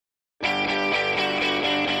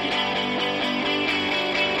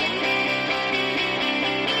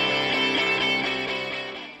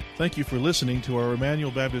Thank you for listening to our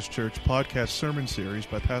Emmanuel Baptist Church podcast sermon series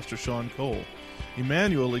by Pastor Sean Cole.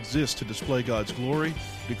 Emmanuel exists to display God's glory,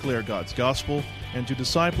 declare God's gospel, and to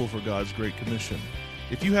disciple for God's Great Commission.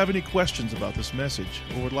 If you have any questions about this message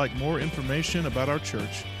or would like more information about our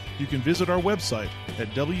church, you can visit our website at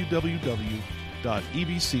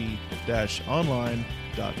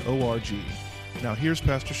www.ebc-online.org. Now here's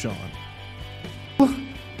Pastor Sean.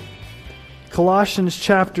 Colossians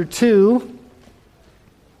chapter 2.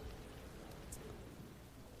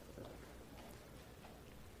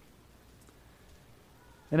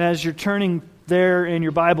 And as you're turning there in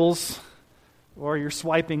your Bibles, or you're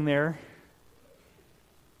swiping there,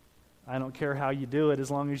 I don't care how you do it, as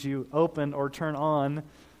long as you open or turn on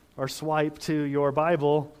or swipe to your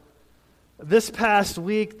Bible. This past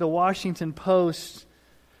week, the Washington Post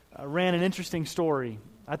ran an interesting story.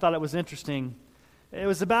 I thought it was interesting. It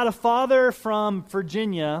was about a father from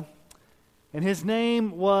Virginia, and his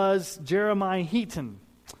name was Jeremiah Heaton.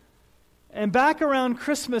 And back around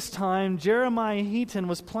Christmas time, Jeremiah Heaton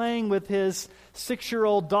was playing with his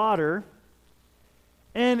 6-year-old daughter.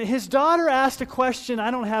 And his daughter asked a question.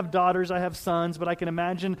 I don't have daughters, I have sons, but I can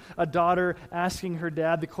imagine a daughter asking her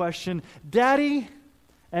dad the question, "Daddy,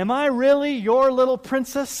 am I really your little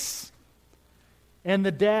princess?" And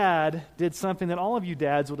the dad did something that all of you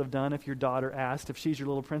dads would have done if your daughter asked if she's your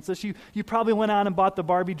little princess. You probably went out and bought the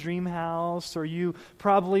Barbie dream house, or you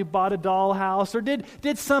probably bought a doll house, or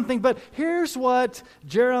did something. But here's what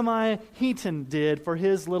Jeremiah Heaton did for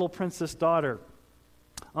his little princess daughter.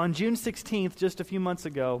 On June 16th, just a few months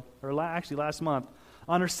ago, or actually last month,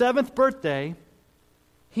 on her 7th birthday,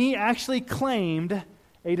 he actually claimed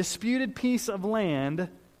a disputed piece of land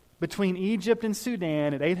between Egypt and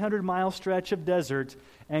Sudan, an 800-mile stretch of desert,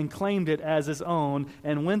 and claimed it as his own,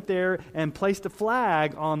 and went there and placed a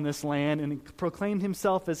flag on this land and proclaimed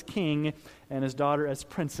himself as king and his daughter as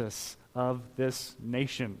princess of this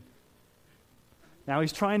nation. Now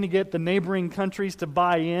he's trying to get the neighboring countries to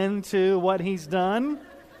buy into what he's done,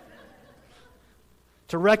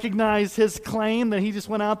 to recognize his claim that he just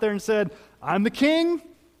went out there and said, "I'm the king,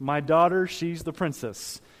 my daughter, she's the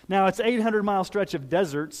princess." Now, it's an 800-mile stretch of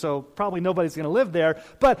desert, so probably nobody's going to live there.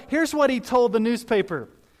 But here's what he told the newspaper.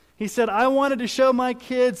 He said, "I wanted to show my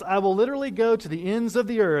kids I will literally go to the ends of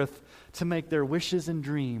the earth to make their wishes and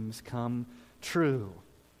dreams come true."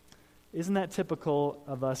 Isn't that typical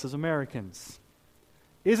of us as Americans?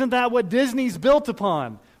 Isn't that what Disney's built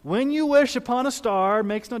upon? When you wish upon a star,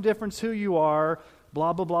 makes no difference who you are,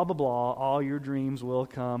 blah, blah, blah, blah, blah, all your dreams will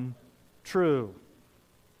come true.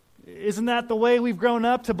 Isn't that the way we've grown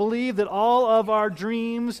up, to believe that all of our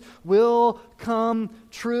dreams will come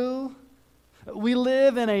true? We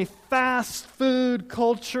live in a fast food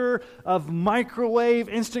culture of microwave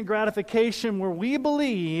instant gratification where we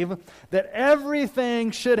believe that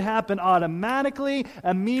everything should happen automatically,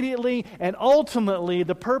 immediately, and ultimately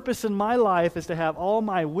the purpose in my life is to have all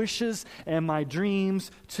my wishes and my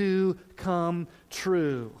dreams to come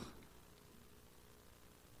true.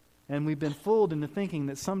 And we've been fooled into thinking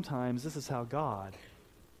that sometimes this is how God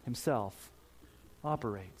himself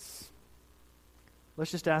operates.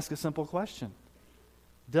 Let's just ask a simple question.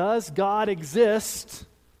 Does God exist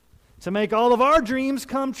to make all of our dreams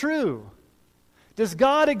come true? Does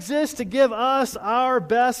God exist to give us our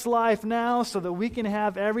best life now so that we can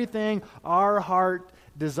have everything our heart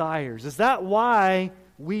desires? Is that why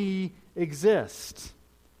we exist?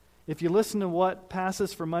 If you listen to what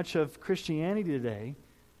passes for much of Christianity today,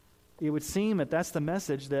 it would seem that that's the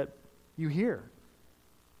message that you hear.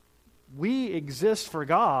 We exist for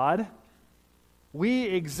God. We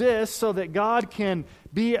exist so that God can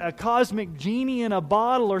be a cosmic genie in a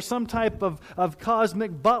bottle or some type of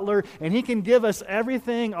cosmic butler, and He can give us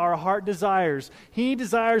everything our heart desires. He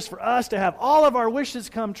desires for us to have all of our wishes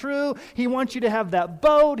come true. He wants you to have that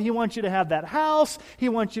boat. He wants you to have that house. He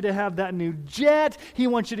wants you to have that new jet. He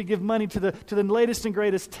wants you to give money to the latest and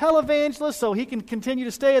greatest televangelist so he can continue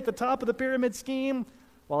to stay at the top of the pyramid scheme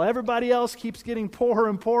while everybody else keeps getting poorer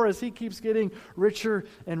and poorer as he keeps getting richer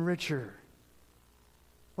and richer.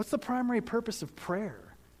 What's the primary purpose of prayer?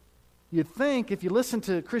 You'd think, if you listen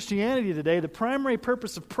to Christianity today, the primary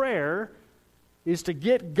purpose of prayer is to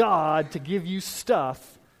get God to give you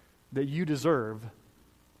stuff that you deserve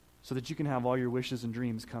so that you can have all your wishes and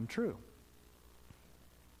dreams come true.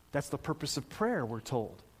 That's the purpose of prayer, we're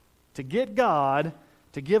told. To get God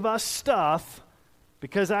to give us stuff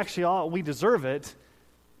because actually we deserve it,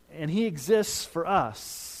 and He exists for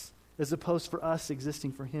us as opposed for us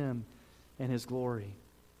existing for Him and His glory.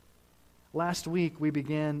 Last week, we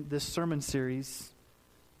began this sermon series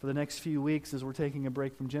for the next few weeks as we're taking a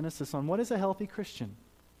break from Genesis on what is a healthy Christian.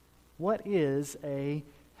 What is a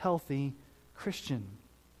healthy Christian.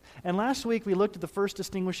 And last week we looked at the first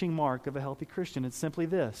distinguishing mark of a healthy Christian. It's simply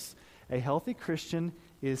this: a healthy Christian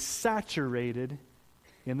is saturated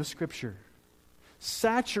in the Scripture.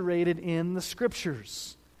 Saturated in the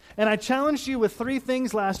Scriptures. And I challenged you with 3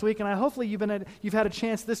 things last week, and hopefully you've had a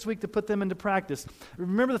chance this week to put them into practice.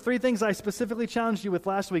 Remember the 3 things I specifically challenged you with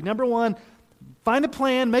last week. Number 1, find a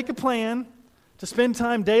plan, make a plan to spend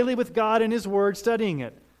time daily with God and His Word, studying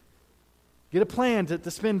it. Get a plan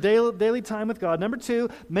to spend daily time with God. Number 2,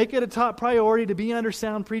 make it a top priority to be under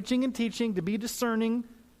sound preaching and teaching, to be discerning.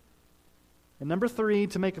 And number 3,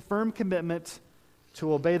 to make a firm commitment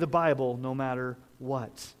to obey the Bible no matter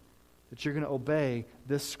what. That you're going to obey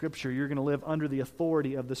this Scripture. You're going to live under the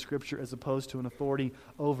authority of the Scripture as opposed to an authority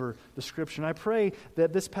over the Scripture. And I pray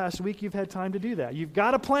that this past week you've had time to do that. You've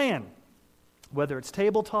got a plan. Whether it's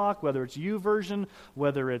Table Talk, whether it's YouVersion,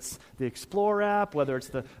 whether it's the Explorer app, whether it's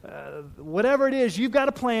the whatever it is, you've got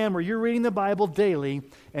a plan where you're reading the Bible daily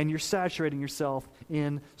and you're saturating yourself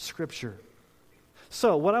in Scripture.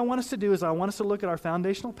 So what I want us to do is I want us to look at our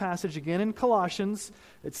foundational passage again in Colossians.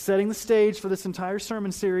 It's setting the stage for this entire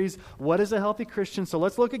sermon series. What is a healthy Christian? So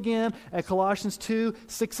let's look again at Colossians 2,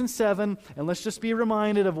 6, and 7, and let's just be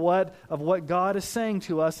reminded of what God is saying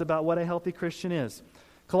to us about what a healthy Christian is.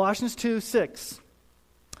 Colossians 2, 6.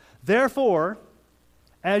 Therefore,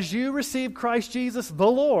 as you receive Christ Jesus the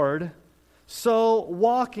Lord, so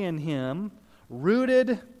walk in Him,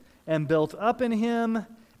 rooted and built up in Him,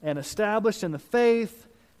 and established in the faith,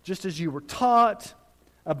 just as you were taught,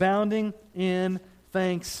 abounding in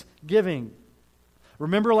thanksgiving.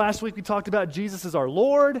 Remember last week we talked about Jesus as our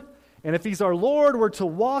Lord, and if He's our Lord, we're to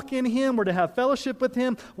walk in Him, we're to have fellowship with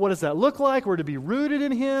Him. What does that look like? We're to be rooted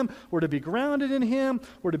in Him, we're to be grounded in Him,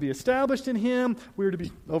 we're to be established in Him, we're to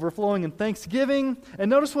be overflowing in thanksgiving. And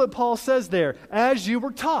notice what Paul says there, as you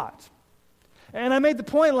were taught. And I made the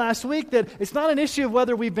point last week that it's not an issue of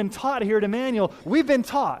whether we've been taught here at Emmanuel. We've been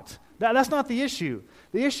taught. That's not the issue.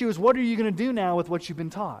 The issue is, what are you going to do now with what you've been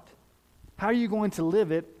taught? How are you going to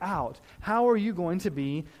live it out? How are you going to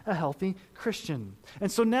be a healthy Christian? And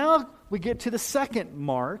so now we get to the second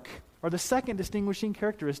mark, or the second distinguishing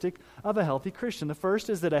characteristic of a healthy Christian. The first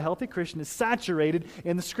is that a healthy Christian is saturated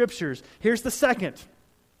in the Scriptures. Here's the second.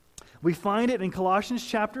 We find it in Colossians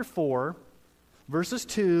chapter 4, verses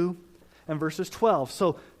 2 and verses 12.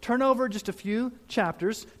 So turn over just a few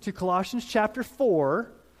chapters to Colossians chapter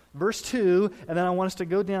 4, verse 2, and then I want us to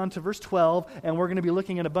go down to verse 12, and we're going to be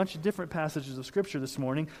looking at a bunch of different passages of Scripture this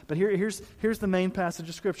morning. But here's the main passage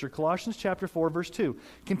of Scripture, Colossians chapter 4, verse 2.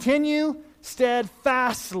 Continue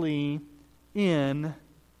steadfastly in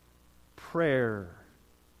prayer,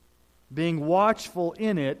 being watchful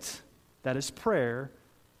in it, that is prayer,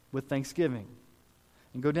 with thanksgiving.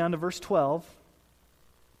 And go down to verse 12.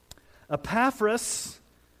 Epaphras,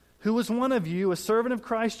 who was one of you, a servant of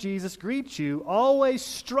Christ Jesus, greets you, always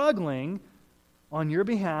struggling on your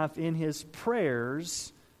behalf in his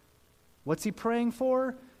prayers. What's he praying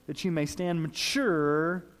for? That you may stand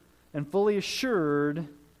mature and fully assured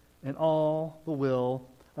in all the will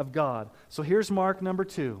of God. So here's mark number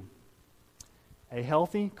 2. A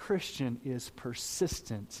healthy Christian is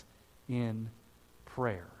persistent in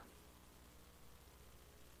prayer.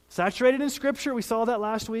 Saturated in Scripture, we saw that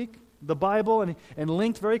last week. The Bible, and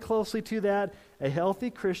linked very closely to that, a healthy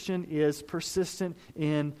Christian is persistent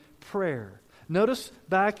in prayer. Notice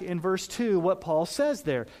back in verse 2 what Paul says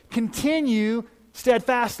there. Continue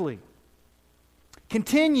steadfastly.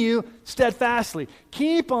 Continue steadfastly.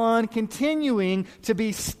 Keep on continuing to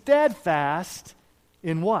be steadfast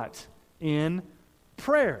in what? In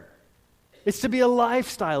prayer. It's to be a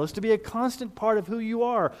lifestyle. It's to be a constant part of who you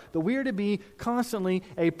are. That we are to be constantly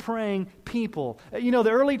a praying people. You know, the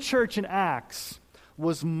early church in Acts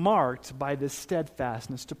was marked by this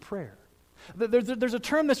steadfastness to prayer. There's a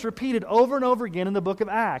term that's repeated over and over again in the book of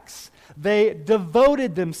Acts. They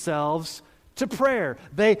devoted themselves to prayer.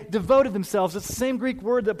 They devoted themselves. It's the same Greek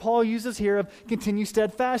word that Paul uses here of continue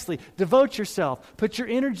steadfastly. Devote yourself. Put your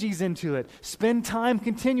energies into it. Spend time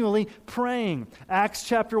continually praying. Acts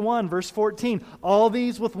chapter 1, verse 14. All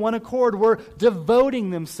these with one accord were devoting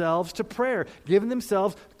themselves to prayer, giving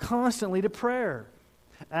themselves constantly to prayer.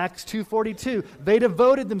 Acts 2:42, they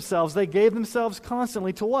devoted themselves, they gave themselves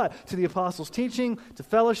constantly to what? To the apostles' teaching, to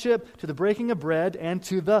fellowship, to the breaking of bread, and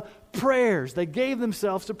to the prayers. They gave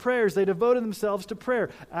themselves to prayers. They devoted themselves to prayer.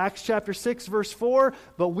 Acts chapter 6, verse 4,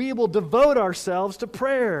 but we will devote ourselves to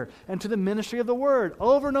prayer and to the ministry of the word.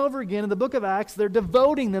 Over and over again in the book of Acts, they're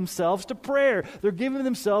devoting themselves to prayer. They're giving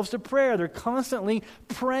themselves to prayer. They're constantly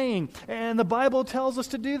praying. And the Bible tells us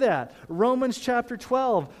to do that. Romans chapter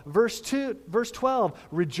 12, verse 12,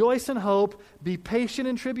 rejoice in hope, be patient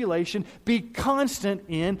in tribulation, be constant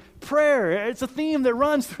in prayer. It's a theme that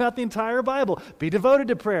runs throughout the entire Bible. Be devoted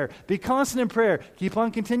to prayer. Be constant in prayer. Keep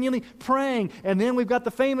on continually praying. And then we've got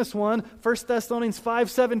the famous one, 1 Thessalonians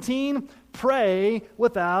 5:17, pray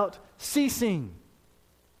without ceasing.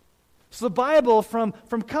 So the Bible from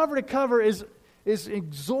cover to cover is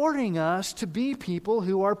exhorting us to be people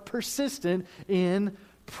who are persistent in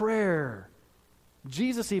prayer.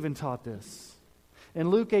 Jesus even taught this. In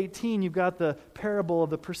Luke 18, you've got the parable of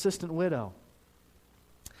the persistent widow.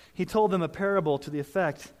 He told them a parable to the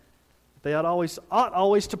effect they ought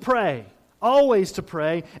always to pray,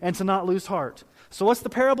 and to not lose heart. So what's the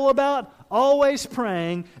parable about? Always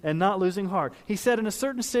praying and not losing heart. He said, in a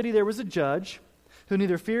certain city there was a judge who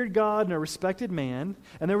neither feared God nor respected man,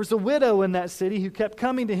 and there was a widow in that city who kept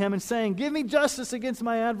coming to him and saying, give me justice against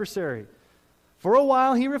my adversary. For a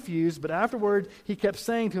while he refused, but afterward he kept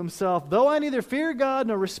saying to himself, though I neither fear God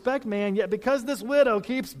nor respect man, yet because this widow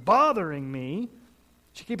keeps bothering me,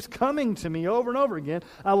 she keeps coming to me over and over again,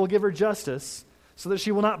 I will give her justice, so that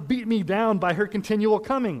she will not beat me down by her continual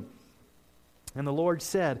coming. And the Lord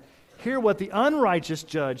said, hear what the unrighteous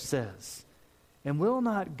judge says. And will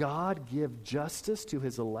not God give justice to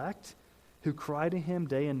his elect, who cry to him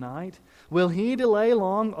day and night? Will he delay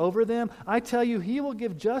long over them? I tell you, he will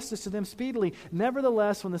give justice to them speedily.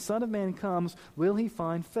 Nevertheless, when the Son of Man comes, will he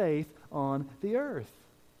find faith on the earth?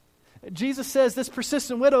 Jesus says this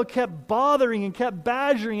persistent widow kept bothering and kept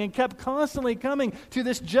badgering and kept constantly coming to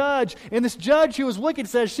this judge. And this judge who was wicked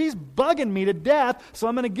says, she's bugging me to death, so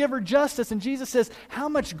I'm going to give her justice. And Jesus says, how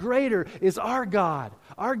much greater is our God?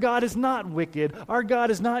 Our God is not wicked. Our God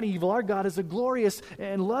is not evil. Our God is a glorious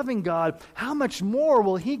and loving God. How much more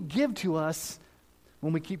will he give to us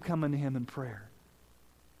when we keep coming to him in prayer?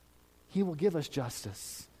 He will give us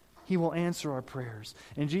justice. He will answer our prayers.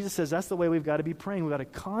 And Jesus says that's the way we've got to be praying. We've got to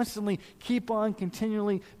constantly keep on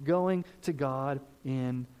continually going to God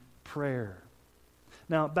in prayer.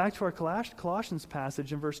 Now, back to our Colossians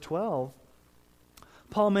passage in verse 12,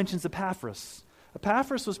 Paul mentions Epaphras.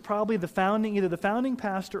 Epaphras was probably either the founding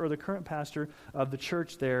pastor or the current pastor of the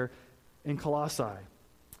church there in Colossae.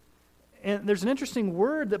 And there's an interesting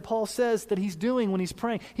word that Paul says that he's doing when he's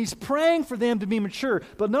praying. He's praying for them to be mature.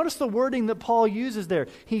 But notice the wording that Paul uses there.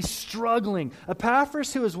 He's struggling.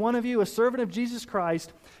 Epaphras, who is one of you, a servant of Jesus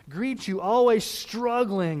Christ, greets you, always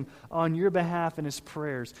struggling on your behalf in his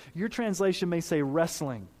prayers. Your translation may say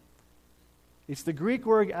wrestling. It's the Greek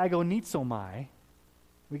word agonizomai.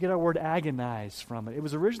 We get our word agonize from it. It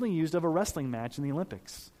was originally used of a wrestling match in the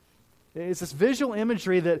Olympics. It's this visual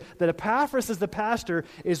imagery that Epaphras, as the pastor,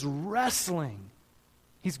 is wrestling.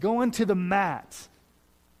 He's going to the mat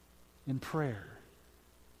in prayer.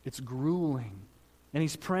 It's grueling. And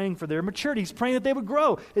he's praying for their maturity. He's praying that they would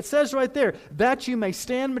grow. It says right there, that you may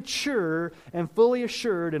stand mature and fully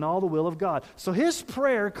assured in all the will of God. So his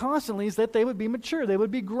prayer constantly is that they would be mature. They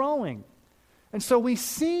would be growing. And so we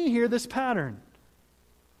see here this pattern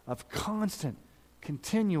of constant,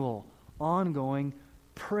 continual, ongoing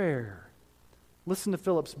prayer. Listen to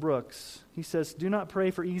Phillips Brooks. He says, do not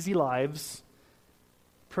pray for easy lives.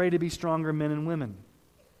 Pray to be stronger men and women.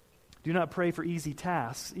 Do not pray for easy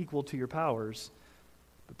tasks equal to your powers,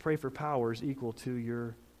 but pray for powers equal to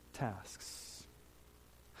your tasks.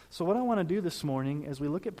 So what I want to do this morning as we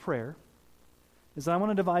look at prayer is I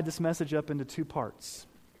want to divide this message up into two parts.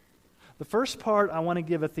 The first part, I want to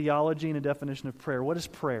give a theology and a definition of prayer. What is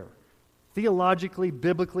prayer? Theologically,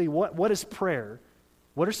 biblically, what is prayer?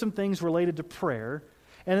 What are some things related to prayer?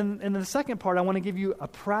 And in the second part, I want to give you a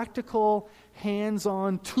practical,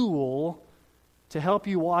 hands-on tool to help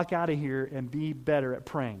you walk out of here and be better at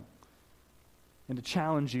praying, and to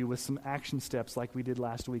challenge you with some action steps like we did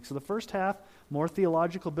last week. So the first half, more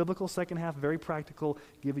theological, biblical. Second half, very practical,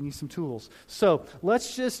 giving you some tools. So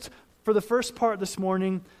let's just, for the first part this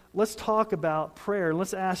morning, let's talk about prayer.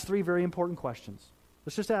 Let's ask three very important questions.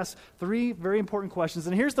 Let's just ask three very important questions.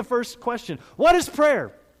 And here's the first question. What is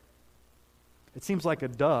prayer? It seems like a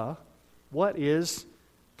duh. What is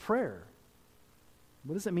prayer?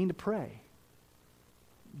 What does it mean to pray?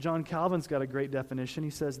 John Calvin's got a great definition. He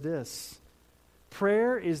says this: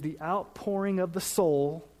 prayer is the outpouring of the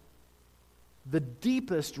soul, the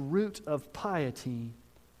deepest root of piety,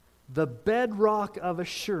 the bedrock of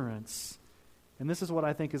assurance, And this is what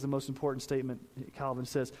I think is the most important statement Calvin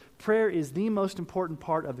says. Prayer is the most important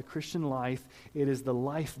part of the Christian life. It is the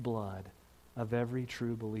lifeblood of every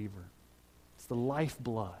true believer. It's the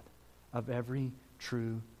lifeblood of every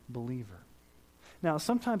true believer. Now,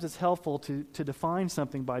 sometimes it's helpful to define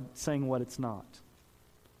something by saying what it's not.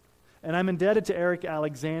 And I'm indebted to Eric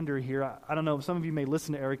Alexander here. I don't know, some of you may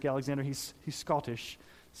listen to Eric Alexander. He's Scottish,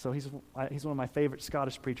 so he's one of my favorite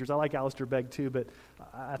Scottish preachers. I like Alistair Begg too, but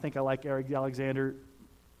I think I like Eric Alexander.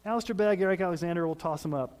 Alistair Begg, Eric Alexander, we'll toss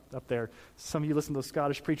him up there. Some of you listen to those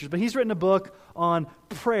Scottish preachers. But he's written a book on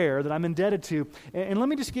prayer that I'm indebted to. And let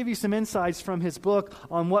me just give you some insights from his book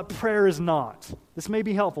on what prayer is not. This may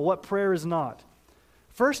be helpful, what prayer is not.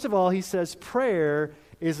 First of all, he says prayer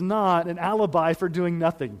is not an alibi for doing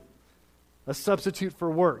nothing, a substitute for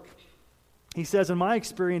work. He says, in my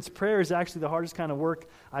experience, prayer is actually the hardest kind of work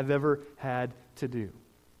I've ever had to do.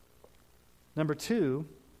 Number two,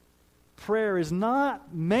 prayer is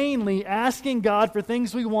not mainly asking God for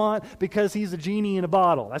things we want because He's a genie in a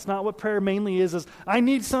bottle. That's not what prayer mainly is I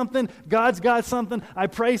need something, God's got something, I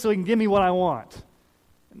pray so He can give me what I want.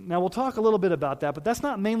 Now, we'll talk a little bit about that, but that's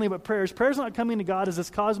not mainly what prayer is. Prayer is not coming to God as this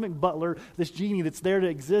cosmic butler, this genie that's there to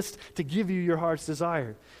exist to give you your heart's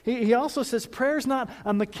desire. He also says prayer is not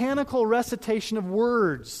a mechanical recitation of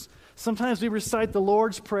words. Sometimes we recite the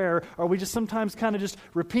Lord's Prayer, or we just sometimes kind of just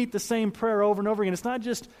repeat the same prayer over and over again. It's not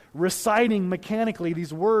just reciting mechanically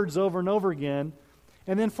these words over and over again.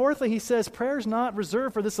 And then fourthly, he says prayer is not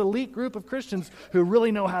reserved for this elite group of Christians who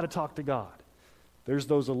really know how to talk to God. There's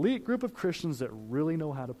those elite group of Christians that really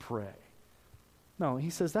know how to pray. No,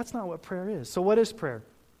 he says that's not what prayer is. So what is prayer?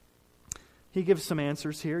 He gives some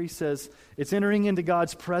answers here. He says it's entering into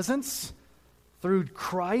God's presence through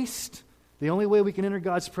Christ. The only way we can enter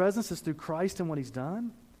God's presence is through Christ and what He's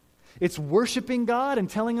done. It's worshiping God and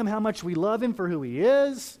telling Him how much we love Him for who He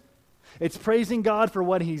is. It's praising God for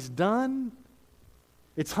what He's done.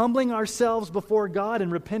 It's humbling ourselves before God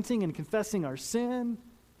and repenting and confessing our sin.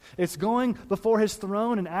 It's going before His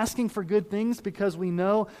throne and asking for good things because we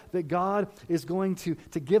know that God is going to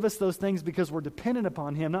give us those things because we're dependent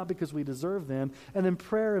upon Him, not because we deserve them. And then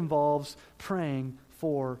prayer involves praying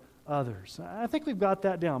for others. I think we've got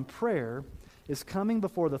that down. Prayer is coming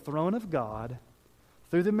before the throne of God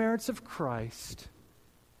through the merits of Christ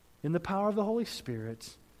in the power of the Holy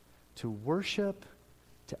Spirit to worship,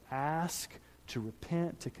 to ask, to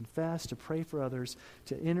repent, to confess, to pray for others,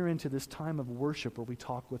 to enter into this time of worship where we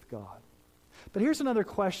talk with God. But here's another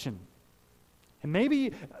question. And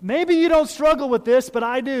maybe you don't struggle with this, but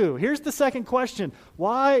I do. Here's the second question.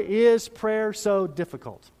 Why is prayer so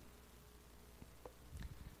difficult?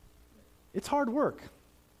 It's hard work.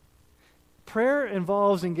 Prayer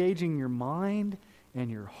involves engaging your mind and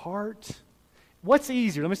your heart. What's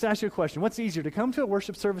easier? Let me just ask you a question. What's easier, to come to a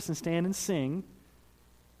worship service and stand and sing,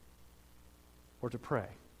 or to pray?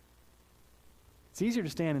 It's easier to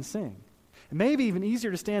stand and sing. It may be even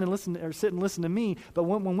easier to stand and listen, or sit and listen to me, but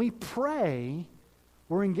when we pray,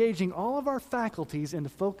 we're engaging all of our faculties into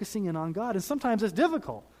focusing in on God, and sometimes it's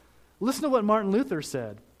difficult. Listen to what Martin Luther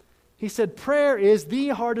said. He said, prayer is the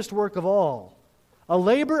hardest work of all, a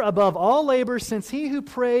labor above all labor, since he who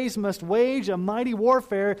prays must wage a mighty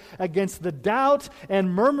warfare against the doubt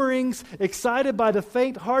and murmurings excited by the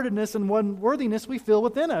faint-heartedness and unworthiness we feel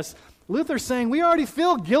within us. Luther's saying we already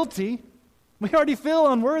feel guilty. We already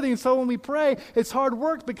feel unworthy, and so when we pray, it's hard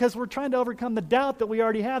work because we're trying to overcome the doubt that we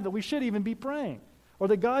already have that we should even be praying, or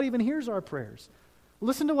that God even hears our prayers.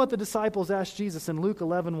 Listen to what the disciples asked Jesus in Luke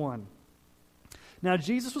 11:1. Now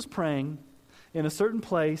Jesus was praying in a certain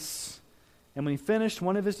place, and when he finished,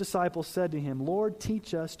 one of his disciples said to him, Lord,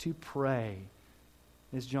 teach us to pray,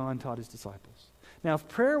 as John taught his disciples. Now, if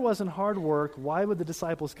prayer wasn't hard work, why would the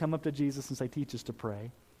disciples come up to Jesus and say, teach us to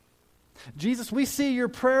pray? Jesus, we see your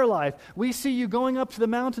prayer life. We see you going up to the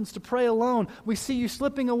mountains to pray alone. We see you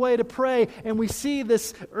slipping away to pray, and we see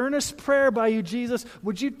this earnest prayer by you, Jesus.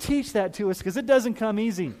 Would you teach that to us? Because it doesn't come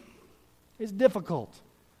easy. It's difficult.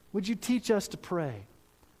 Would you teach us to pray?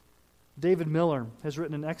 David Miller has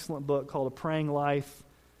written an excellent book called A Praying Life,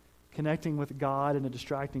 Connecting with God in a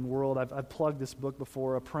Distracting World. I've plugged this book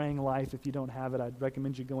before, A Praying Life. If you don't have it, I'd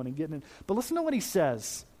recommend you going and getting it. But listen to what he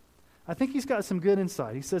says. I think he's got some good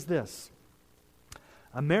insight. He says this: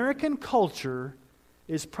 American culture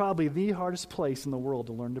is probably the hardest place in the world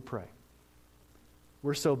to learn to pray.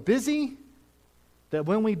 We're so busy that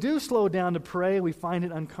when we do slow down to pray, we find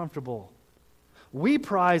it uncomfortable. We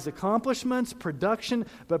prize accomplishments, production,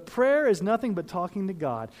 but prayer is nothing but talking to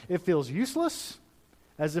God. It feels useless,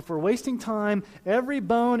 as if we're wasting time. Every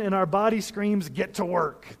bone in our body screams, get to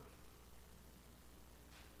work.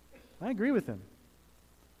 I agree with him.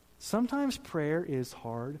 Sometimes prayer is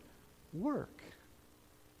hard work.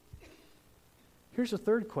 Here's a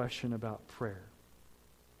third question about prayer.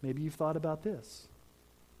 Maybe you've thought about this.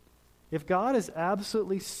 If God is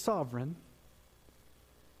absolutely sovereign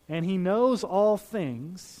and He knows all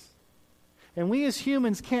things, and we as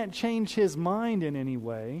humans can't change His mind in any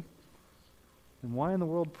way, then why in the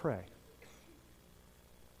world pray?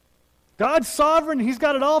 God's sovereign, He's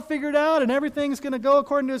got it all figured out, and everything's going to go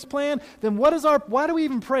according to His plan. Then why do we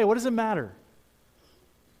even pray? What does it matter?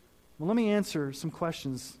 Well, let me answer some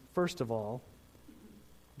questions. First of all,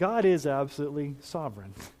 God is absolutely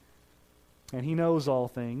sovereign, and He knows all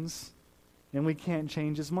things, and we can't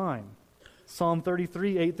change His mind. Psalm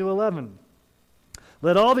 33, 8 through 11.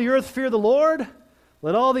 Let all the earth fear the Lord.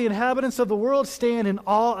 Let all the inhabitants of the world stand in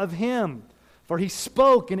awe of Him. For He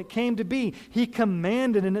spoke, and it came to be. He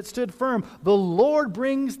commanded, and it stood firm. The Lord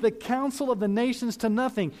brings the counsel of the nations to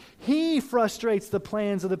nothing. He frustrates the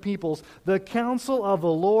plans of the peoples. The counsel of the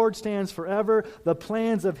Lord stands forever, the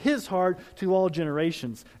plans of His heart to all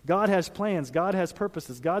generations. God has plans. God has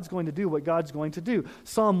purposes. God's going to do what God's going to do.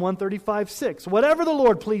 Psalm 135, 6. Whatever the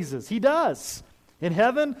Lord pleases, He does. In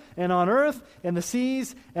heaven and on earth, in the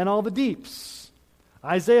seas and all the deeps.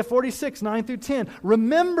 Isaiah 46, 9 through 10.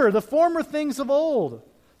 Remember the former things of old,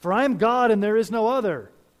 for I am God and there is no other.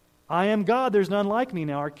 I am God, there's none like me.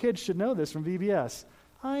 Now our kids should know this from VBS.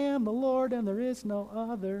 I am the Lord and there is no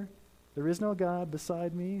other. There is no God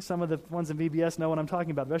beside me. Some of the ones in VBS know what I'm talking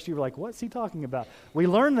about. The rest of you were like, what's he talking about? We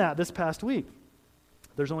learned that this past week.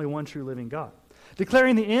 There's only one true living God.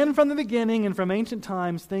 Declaring the end from the beginning and from ancient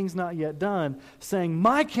times, things not yet done, saying,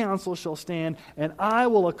 my counsel shall stand and I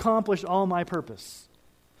will accomplish all my purpose.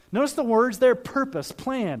 Notice the words there, purpose,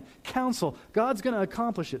 plan, counsel. God's going to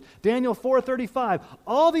accomplish it. Daniel 4:35,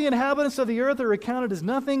 all the inhabitants of the earth are accounted as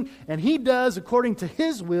nothing, and He does according to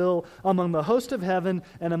His will among the host of heaven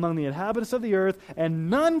and among the inhabitants of the earth, and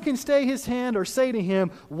none can stay His hand or say to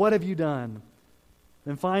Him, what have you done?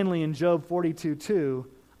 And finally in Job 42:2,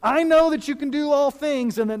 I know that you can do all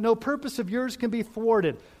things and that no purpose of yours can be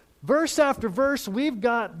thwarted. Verse after verse, we've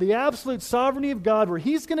got the absolute sovereignty of God where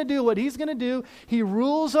He's going to do what He's going to do. He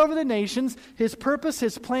rules over the nations. His purpose,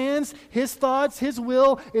 His plans, His thoughts, His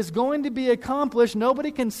will is going to be accomplished.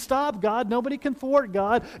 Nobody can stop God. Nobody can thwart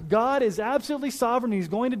God. God is absolutely sovereign. He's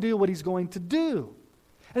going to do what He's going to do.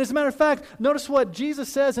 And as a matter of fact, notice what Jesus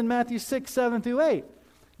says in Matthew 6, 7 through 8.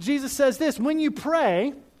 Jesus says this, when you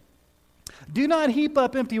pray, do not heap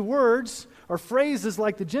up empty words or phrases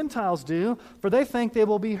like the Gentiles do, for they think they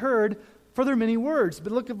will be heard for their many words.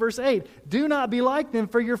 But look at verse 8. Do not be like them,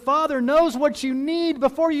 for your Father knows what you need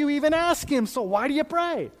before you even ask Him. So why do you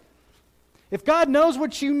pray? If God knows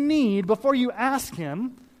what you need before you ask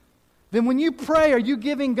Him, then when you pray, are you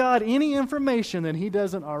giving God any information that He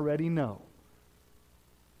doesn't already know?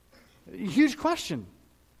 Huge question.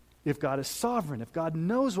 If God is sovereign, if God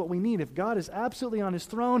knows what we need, if God is absolutely on His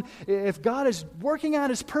throne, if God is working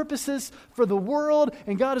out His purposes for the world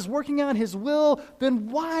and God is working out His will,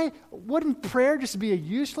 then why wouldn't prayer just be a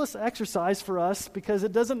useless exercise for us because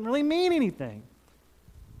it doesn't really mean anything?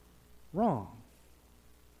 Wrong.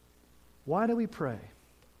 Why do we pray?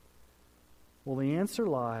 Well, the answer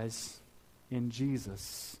lies in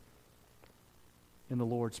Jesus, in the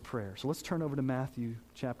Lord's Prayer. So let's turn over to Matthew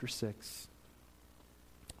chapter 6.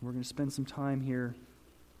 We're going to spend some time here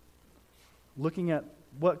looking at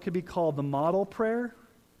what could be called the model prayer,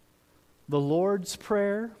 the Lord's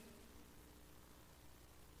Prayer.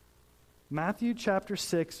 Matthew chapter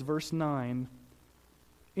 6, verse 9.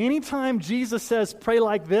 Anytime Jesus says, pray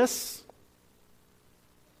like this,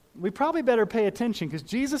 we probably better pay attention because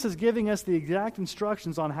Jesus is giving us the exact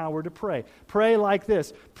instructions on how we're to pray. Pray like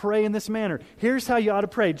this. Pray in this manner. Here's how you ought to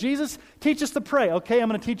pray. Jesus, teach us to pray. Okay, I'm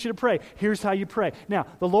going to teach you to pray. Here's how you pray. Now,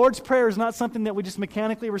 the Lord's Prayer is not something that we just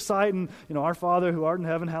mechanically recite and, our Father who art in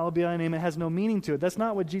heaven, hallowed be thy name. It has no meaning to it. That's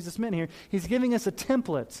not what Jesus meant here. He's giving us a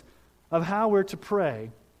template of how we're to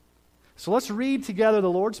pray. So let's read together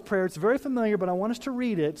the Lord's Prayer. It's very familiar, but I want us to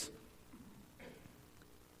read it.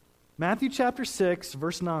 Matthew chapter 6,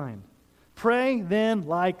 verse 9. Pray then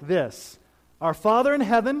like this. Our Father in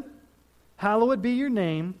heaven, hallowed be your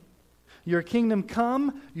name. Your kingdom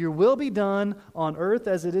come, your will be done on earth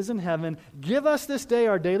as it is in heaven. Give us this day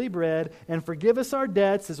our daily bread, and forgive us our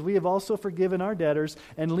debts as we have also forgiven our debtors.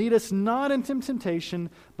 And lead us not into temptation,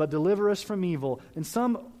 but deliver us from evil. And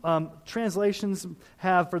some translations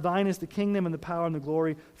have, for thine is the kingdom and the power and the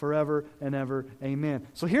glory forever and ever. Amen.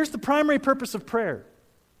 So here's the primary purpose of prayer.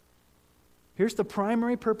 Here's the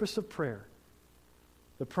primary purpose of prayer.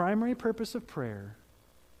 The primary purpose of prayer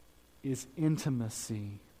is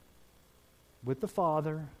intimacy with the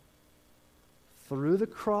Father through the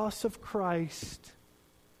cross of Christ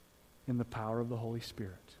in the power of the Holy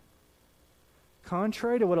Spirit.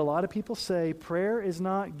 Contrary to what a lot of people say, prayer is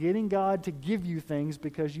not getting God to give you things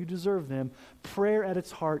because you deserve them. Prayer at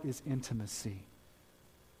its heart is intimacy.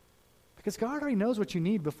 Because God already knows what you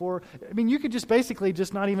need before. You could just basically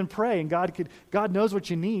just not even pray, and God knows what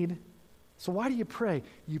you need. So why do you pray?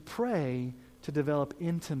 You pray to develop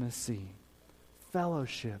intimacy,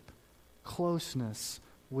 fellowship, closeness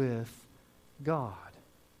with God.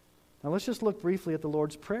 Now let's just look briefly at the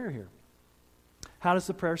Lord's Prayer here. How does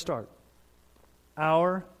the prayer start?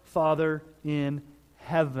 Our Father in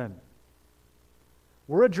heaven.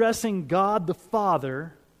 We're addressing God the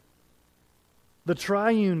Father, the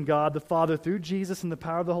triune God, the Father, through Jesus and the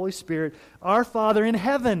power of the Holy Spirit, our Father in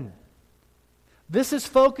heaven. This is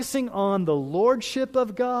focusing on the lordship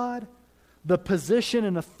of God, the position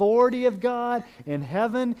and authority of God in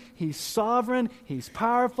heaven. He's sovereign, He's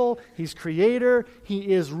powerful, He's creator,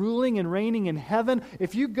 He is ruling and reigning in heaven.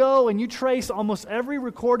 If you go and you trace almost every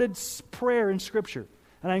recorded prayer in Scripture,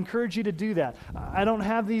 and I encourage you to do that. I don't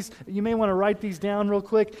have these, you may want to write these down real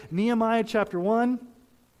quick. Nehemiah chapter 1,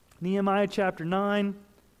 Nehemiah chapter 9,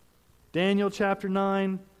 Daniel chapter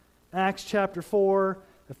 9, Acts chapter 4,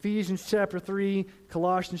 Ephesians chapter 3,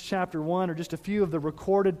 Colossians chapter 1 are just a few of the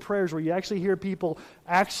recorded prayers where you actually hear people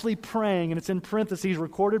actually praying, and it's in parentheses,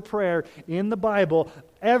 recorded prayer in the Bible.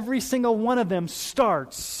 Every single one of them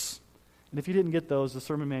starts. And if you didn't get those, the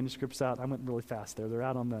sermon manuscript's out. I went really fast there. They're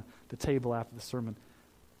out on the table after the sermon.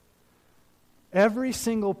 Every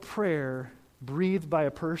single prayer breathed by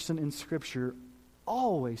a person in Scripture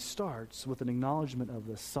always starts with an acknowledgement of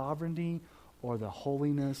the sovereignty or the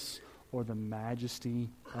holiness or the majesty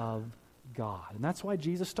of God. And that's why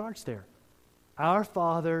Jesus starts there. Our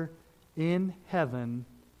Father in heaven,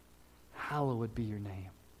 hallowed be your name.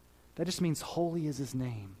 That just means holy is His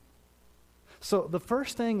name. So the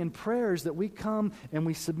first thing in prayer is that we come and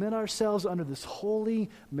we submit ourselves under this holy,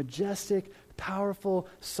 majestic, powerful,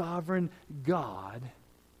 sovereign God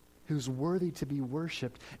who's worthy to be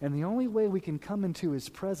worshipped. And the only way we can come into His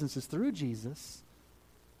presence is through Jesus,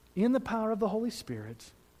 in the power of the Holy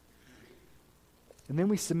Spirit. And then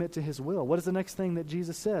we submit to His will. What is the next thing that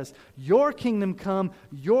Jesus says? Your kingdom come,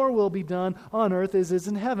 your will be done on earth as is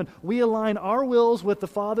in heaven. We align our wills with the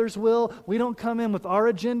Father's will. We don't come in with our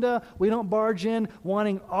agenda. We don't barge in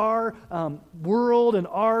wanting our world and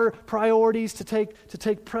our priorities to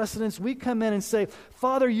take precedence. We come in and say,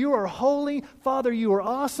 Father, you are holy. Father, you are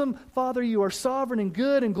awesome. Father, you are sovereign and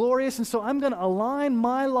good and glorious. And so I'm going to align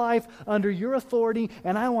my life under your authority,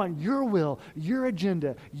 and I want your will, your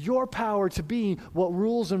agenda, your power to be what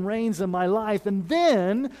rules and reigns in my life. And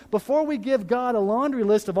then, before we give God a laundry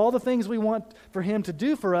list of all the things we want for Him to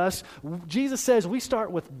do for us, Jesus says we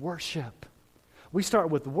start with worship. We start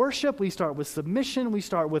with worship, we start with submission, we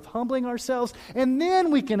start with humbling ourselves, and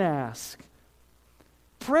then we can ask.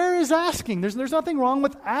 Prayer is asking. There's nothing wrong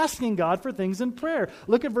with asking God for things in prayer.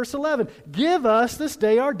 Look at verse 11. Give us this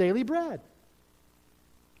day our daily bread.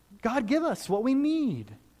 God, give us what we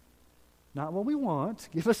need. Not what we want.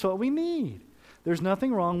 Give us what we need. There's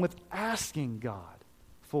nothing wrong with asking God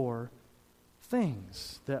for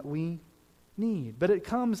things that we need. But it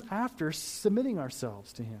comes after submitting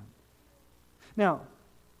ourselves to Him. Now,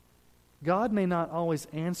 God may not always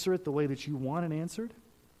answer it the way that you want it answered.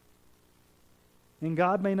 And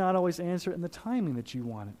God may not always answer it in the timing that you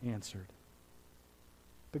want it answered.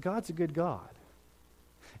 But God's a good God.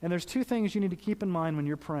 And there's two things you need to keep in mind when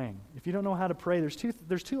you're praying. If you don't know how to pray,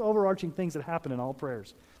 there's two overarching things that happen in all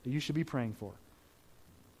prayers that you should be praying for.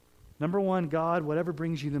 Number one, God, whatever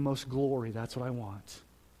brings you the most glory, that's what I want.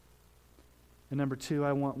 And number two,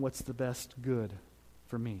 I want what's the best good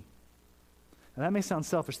for me. And that may sound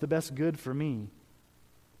selfish, the best good for me.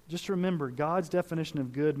 Just remember, God's definition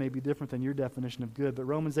of good may be different than your definition of good, but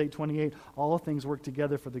Romans 8:28, all things work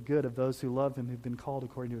together for the good of those who love Him, who've been called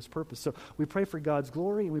according to His purpose. So we pray for God's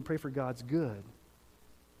glory and we pray for God's good.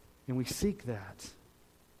 And we seek that.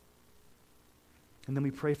 And then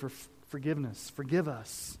we pray for forgiveness. Forgive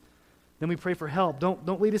us. Then we pray for help.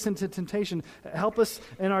 Don't lead us into temptation. Help us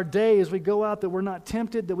in our day as we go out that we're not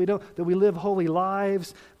tempted, that we live holy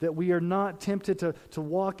lives, that we are not tempted to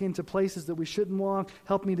walk into places that we shouldn't walk.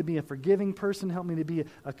 Help me to be a forgiving person. Help me to be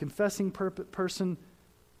a confessing person.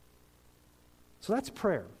 So that's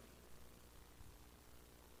prayer.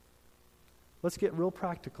 Let's get real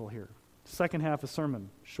practical here. Second half of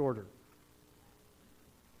sermon, shorter.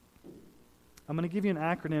 I'm going to give you an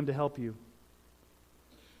acronym to help you.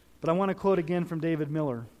 But I want to quote again from David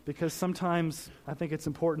Miller, because sometimes I think it's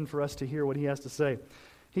important for us to hear what he has to say.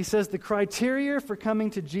 He says, the criteria for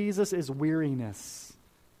coming to Jesus is weariness.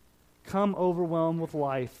 Come overwhelmed with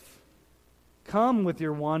life. Come with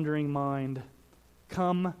your wandering mind.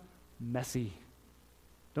 Come messy.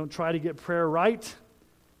 Don't try to get prayer right.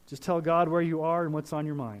 Just tell God where you are and what's on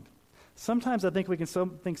your mind. Sometimes I think we can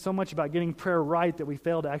think so much about getting prayer right that we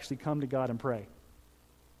fail to actually come to God and pray.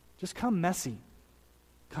 Just come messy.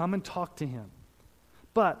 Come and talk to Him.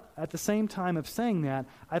 But at the same time of saying that,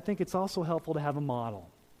 I think it's also helpful to have a model.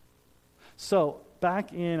 So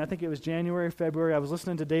back in, I think it was January, February, I was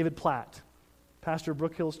listening to David Platt, pastor of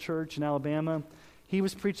Brook Hills Church in Alabama. He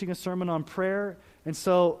was preaching a sermon on prayer. And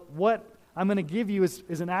so what I'm going to give you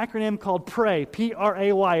is an acronym called PRAY,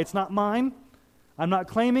 P-R-A-Y. It's not mine. I'm not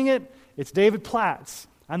claiming it. It's David Platt's.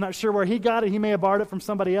 I'm not sure where he got it. He may have borrowed it from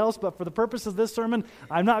somebody else, but for the purpose of this sermon,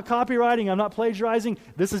 I'm not copywriting. I'm not plagiarizing.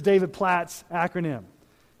 This is David Platt's acronym.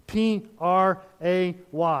 P-R-A-Y.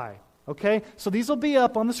 Okay? So these will be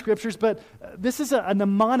up on the scriptures, but this is a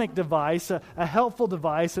mnemonic device, a helpful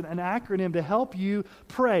device, an acronym to help you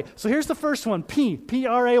pray. So here's the first one, P,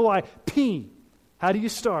 P-R-A-Y, P. How do you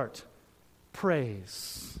start?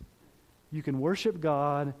 Praise. You can worship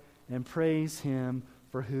God and praise Him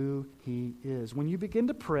for who He is. When you begin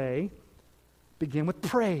to pray, begin with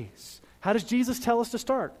praise. How does Jesus tell us to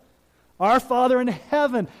start? Our Father in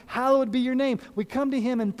heaven, hallowed be your name. We come to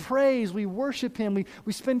Him in praise. We worship Him.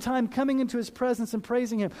 We spend time coming into His presence and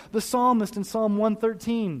praising Him. The psalmist in Psalm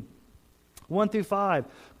 113, 1-5,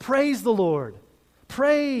 praise the Lord.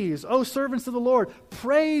 Praise, O servants of the Lord.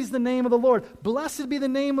 Praise the name of the Lord. Blessed be the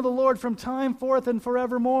name of the Lord from time forth and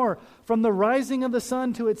forevermore. From the rising of the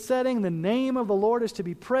sun to its setting, the name of the Lord is to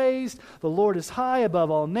be praised. The Lord is high above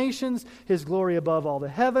all nations, His glory above all the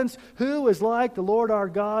heavens. Who is like the Lord our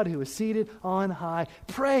God, who is seated on high?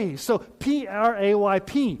 Praise. So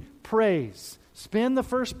P-R-A-Y-P, praise. Spend the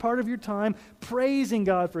first part of your time praising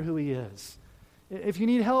God for who He is. If you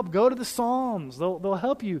need help, go to the Psalms. They'll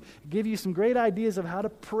help you, give you some great ideas of how to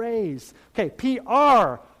praise. Okay,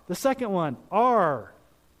 P-R, the second one, R,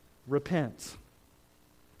 repent.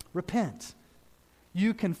 Repent.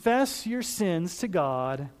 You confess your sins to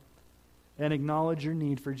God and acknowledge your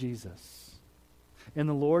need for Jesus. In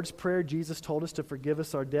the Lord's Prayer, Jesus told us to forgive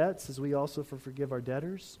us our debts as we also forgive our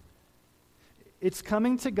debtors. It's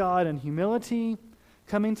coming to God in humility,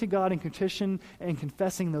 coming to God in contrition, and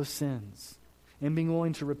confessing those sins. And being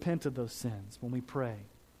willing to repent of those sins when we pray.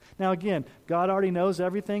 Now again, God already knows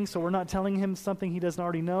everything, so we're not telling Him something He doesn't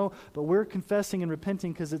already know, but we're confessing and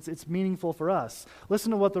repenting because it's meaningful for us. Listen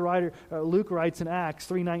to what the writer Luke writes in Acts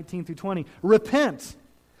 3:19-20. Repent,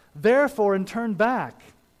 therefore, and turn back,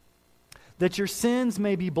 that your sins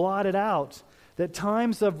may be blotted out, that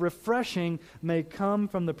times of refreshing may come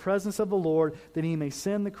from the presence of the Lord, that He may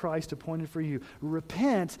send the Christ appointed for you.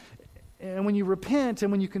 Repent. And when you repent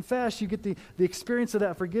and when you confess, you get the experience of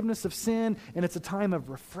that forgiveness of sin, and it's a time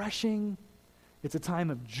of refreshing. It's a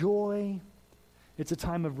time of joy. It's a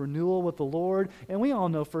time of renewal with the Lord. And we all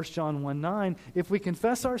know 1 John 1:9, if we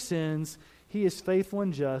confess our sins, He is faithful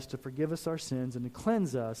and just to forgive us our sins and to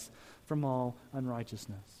cleanse us from all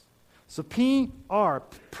unrighteousness. So P-R,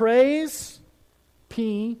 praise.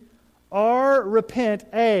 P-R, repent.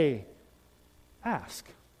 A, ask.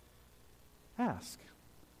 Ask.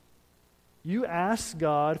 You ask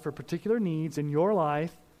God for particular needs in your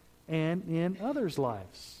life and in others'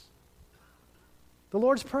 lives. The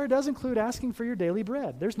Lord's Prayer does include asking for your daily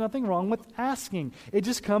bread. There's nothing wrong with asking. It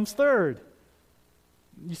just comes third.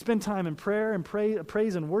 You spend time in prayer and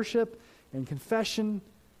praise and worship and confession,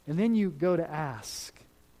 and then you go to ask.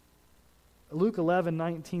 Luke 11,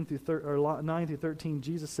 9 through 13,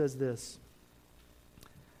 Jesus says this,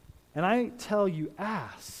 and I tell you,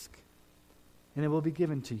 ask, and it will be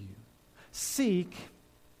given to you. Seek,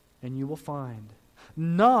 and you will find.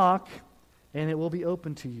 Knock, and it will be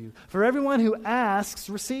open to you. For everyone who asks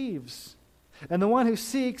receives, and the one who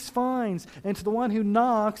seeks finds, and to the one who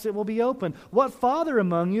knocks it will be open. What father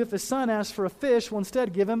among you, if his son asks for a fish, will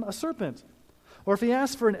instead give him a serpent? Or if he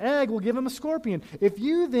asks for an egg, will give him a scorpion? If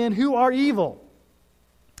you then, who are evil,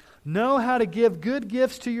 know how to give good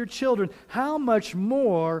gifts to your children, how much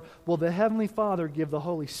more will the Heavenly Father give the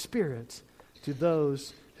Holy Spirit to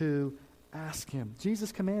those who ask Him?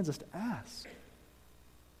 Jesus commands us to ask.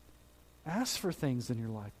 Ask for things in your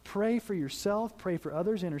life. Pray for yourself. Pray for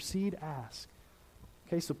others. Intercede. Ask.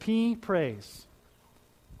 Okay, so P, praise.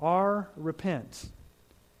 R, repent.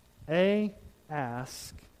 A,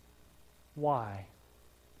 ask. Y,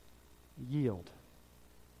 yield.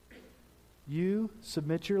 You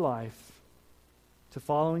submit your life to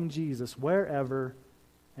following Jesus wherever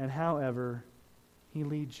and however He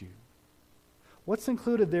leads you. What's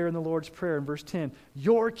included there in the Lord's Prayer in verse 10?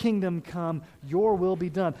 Your kingdom come, your will be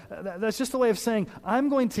done. That's just a way of saying, I'm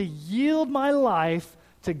going to yield my life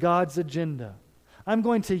to God's agenda. I'm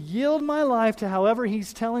going to yield my life to however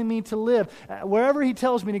He's telling me to live. Wherever He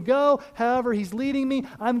tells me to go, however He's leading me,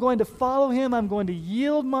 I'm going to follow Him. I'm going to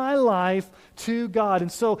yield my life to God.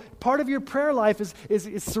 And so part of your prayer life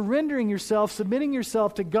is surrendering yourself, submitting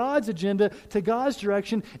yourself to God's agenda, to God's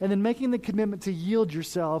direction, and then making the commitment to yield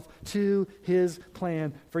yourself to His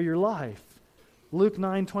plan for your life. Luke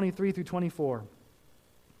 9:23 through 24.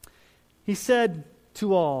 He said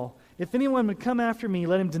to all, if anyone would come after me,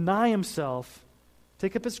 let him deny himself,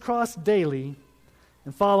 take up his cross daily,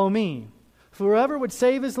 and follow me. For whoever would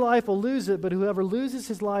save his life will lose it, but whoever loses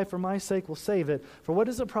his life for my sake will save it. For what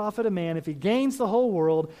does it profit a man if he gains the whole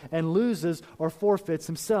world and loses or forfeits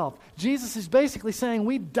himself? Jesus is basically saying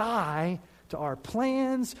we die to our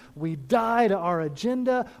plans, we die to our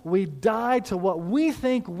agenda, we die to what we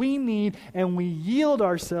think we need, and we yield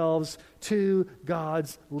ourselves to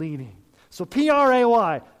God's leading. So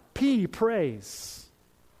P-R-A-Y, P, praise.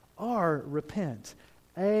 R, repent.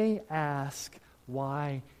 A, ask.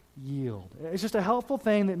 Y, yield. It's just a helpful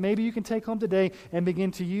thing that maybe you can take home today and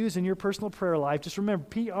begin to use in your personal prayer life. Just remember,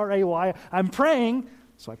 P-R-A-Y, I'm praying,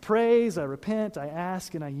 so I praise, I repent, I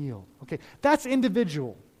ask, and I yield. Okay, that's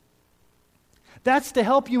individual. That's to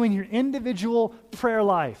help you in your individual prayer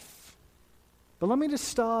life. But let me just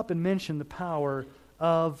stop and mention the power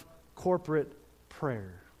of corporate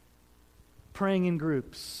prayer. Praying in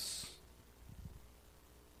groups.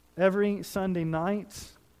 Every Sunday night,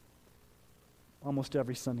 almost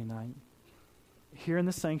every Sunday night, here in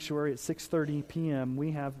the sanctuary at 6:30 p.m.,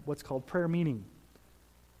 we have what's called prayer meeting.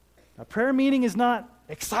 Now, prayer meeting is not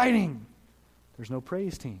exciting. There's no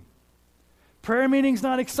praise team. Prayer meeting's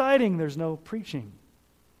not exciting. There's no preaching.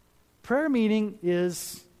 Prayer meeting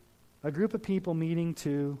is a group of people meeting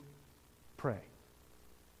to pray.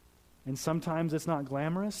 And sometimes it's not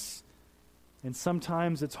glamorous, and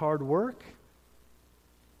sometimes it's hard work.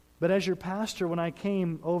 But as your pastor, when I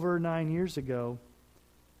came over 9 years ago,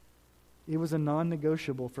 it was a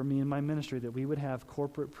non-negotiable for me in my ministry that we would have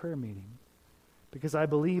corporate prayer meeting, because I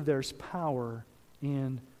believe there's power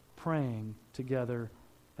in praying together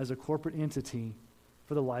as a corporate entity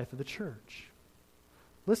for the life of the church.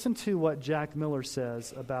 Listen to what Jack Miller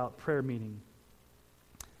says about prayer meeting.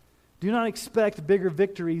 Do not expect bigger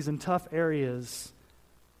victories in tough areas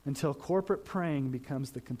until corporate praying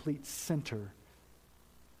becomes the complete center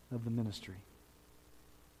of the ministry.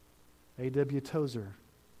 A.W. Tozer.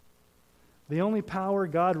 The only power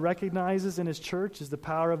God recognizes in His church is the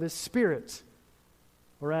power of His Spirit,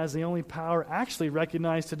 whereas the only power actually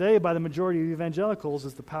recognized today by the majority of evangelicals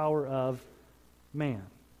is the power of man.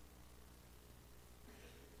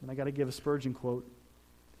 And I got to give a Spurgeon quote.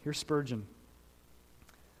 Here's Spurgeon.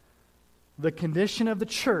 The condition of the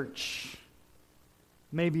church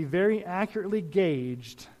may be very accurately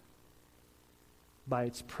gauged by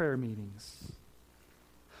its prayer meetings.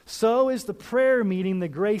 So is the prayer meeting the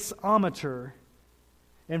graceometer,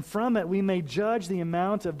 and from it we may judge the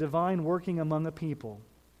amount of divine working among a people.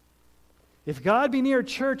 If God be near a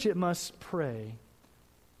church, it must pray.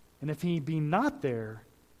 And if He be not there,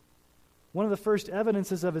 one of the first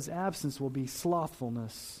evidences of His absence will be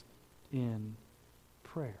slothfulness in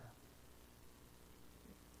prayer.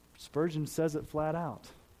 Spurgeon says it flat out.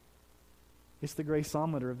 It's the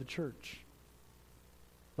graceometer of the church.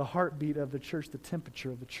 The heartbeat of the church, the temperature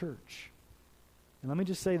of the church. And let me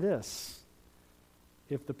just say this.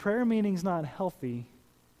 If the prayer meeting's not healthy,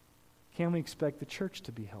 can we expect the church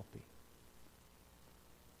to be healthy?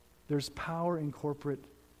 There's power in corporate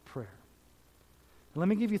prayer. And let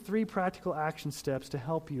me give you 3 practical action steps to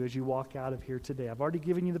help you as you walk out of here today. I've already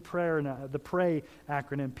given you the PRAY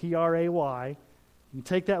acronym, P-R-A-Y. You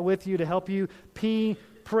take that with you to help you. P,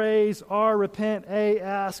 praise. R, repent. A,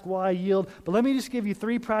 ask. Y, yield. But let me just give you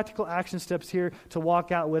 3 practical action steps here to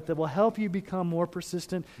walk out with that will help you become more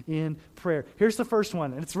persistent in prayer. Here's the first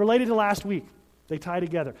one, and it's related to last week. They tie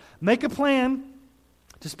together. Make a plan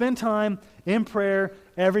to spend time in prayer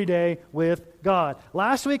every day with God.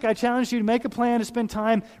 Last week, I challenged you to make a plan to spend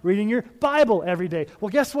time reading your Bible every day. Well,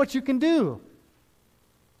 guess what you can do?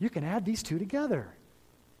 You can add these 2 together.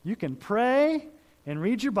 You can pray and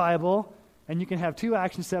read your Bible, and you can have 2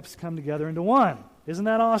 action steps come together into one. Isn't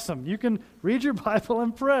that awesome? You can read your Bible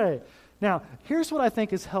and pray. Now, here's what I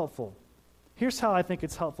think is helpful. Here's how I think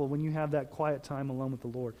it's helpful when you have that quiet time alone with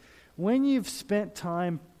the Lord. When you've spent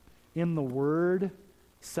time in the Word,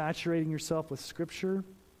 saturating yourself with Scripture,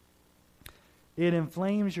 it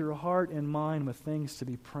inflames your heart and mind with things to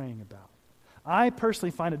be praying about. I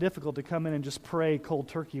personally find it difficult to come in and just pray cold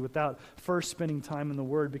turkey without first spending time in the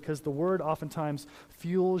Word, because the Word oftentimes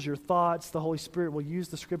fuels your thoughts. The Holy Spirit will use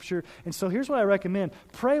the Scripture. And so here's what I recommend.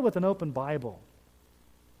 Pray with an open Bible.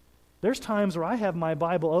 There's times where I have my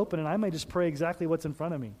Bible open and I may just pray exactly what's in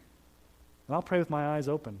front of me. And I'll pray with my eyes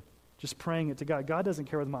open, just praying it to God. God doesn't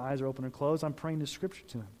care whether my eyes are open or closed. I'm praying the Scripture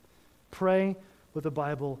to Him. Pray with the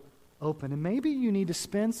Bible open. And maybe you need to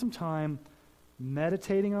spend some time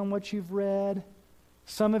meditating on what you've read.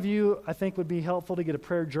 Some of you, I think, would be helpful to get a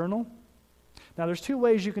prayer journal. Now, there's two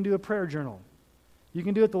ways you can do a prayer journal. You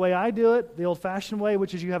can do it the way I do it, the old-fashioned way,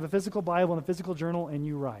 which is you have a physical Bible and a physical journal, and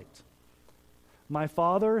you write. My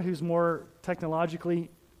father, who's more technologically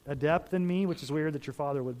adept than me, which is weird that your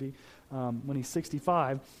father would be when he's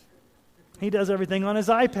 65, he does everything on his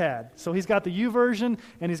iPad. So he's got the YouVersion,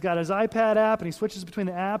 and he's got his iPad app, and he switches between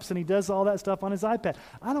the apps, and he does all that stuff on his iPad.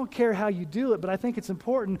 I don't care how you do it, but I think it's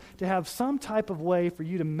important to have some type of way for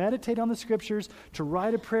you to meditate on the Scriptures, to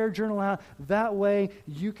write a prayer journal out. That way,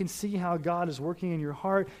 you can see how God is working in your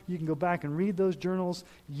heart. You can go back and read those journals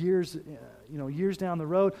years down the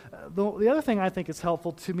road. The other thing I think is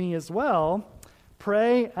helpful to me as well,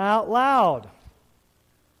 pray out loud.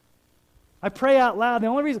 I pray out loud. The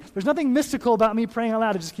only reason, there's nothing mystical about me praying out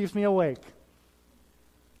loud. It just keeps me awake.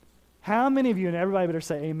 How many of you, and everybody better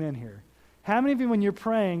say amen here, how many of you when you're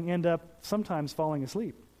praying end up sometimes falling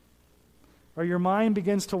asleep? Or your mind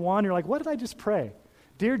begins to wander, you're like, what did I just pray?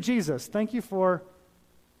 Dear Jesus, thank you for,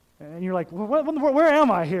 and you're like, where am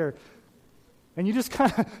I here? And you just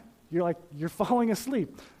kind of, you're falling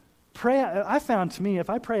asleep. Pray. I found to me, if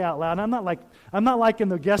I pray out loud, I'm not like in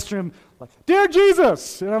the guest room, like, dear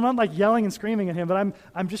Jesus, and I'm not like yelling and screaming at Him, but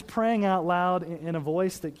I'm just praying out loud in a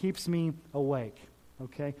voice that keeps me awake.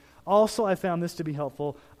 Okay. Also, I found this to be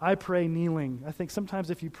helpful. I pray kneeling. I think sometimes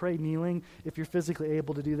if you pray kneeling, if you're physically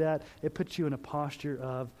able to do that, it puts you in a posture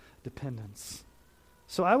of dependence.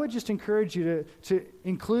 So I would just encourage you to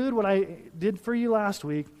include what I did for you last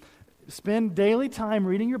week. Spend daily time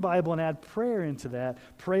reading your Bible and add prayer into that.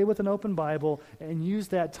 Pray with an open Bible and use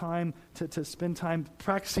that time to spend time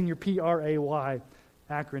practicing your PRAY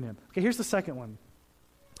acronym. Okay, here's the second one.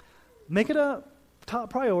 Make it a top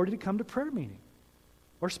priority to come to prayer meeting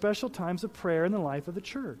or special times of prayer in the life of the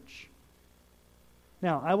church.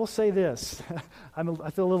 Now, I will say this. I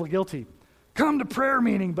feel a little guilty. Come to prayer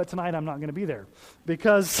meeting, but tonight I'm not going to be there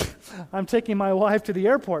because I'm taking my wife to the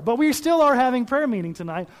airport. But we still are having prayer meeting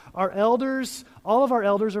tonight. Our elders, all of our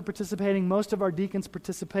elders are participating. Most of our deacons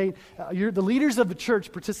participate. The leaders of the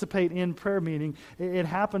church participate in prayer meeting. It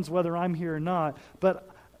happens whether I'm here or not. But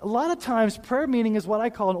a lot of times prayer meeting is what I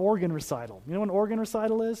call an organ recital. You know what an organ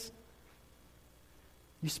recital is?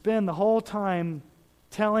 You spend the whole time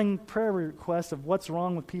telling prayer requests of what's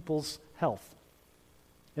wrong with people's health.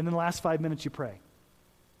 And then the last 5 minutes you pray.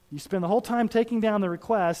 You spend the whole time taking down the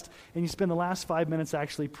request, and you spend the last 5 minutes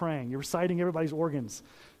actually praying. You're reciting everybody's organs,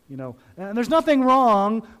 And there's nothing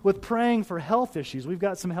wrong with praying for health issues. We've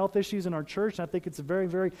got some health issues in our church, and I think it's very,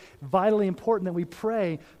 very vitally important that we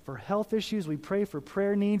pray for health issues. We pray for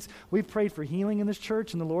prayer needs. We've prayed for healing in this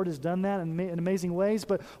church, and the Lord has done that in amazing ways.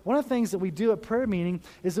 But one of the things that we do at prayer meeting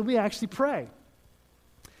is that we actually pray.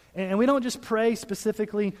 And we don't just pray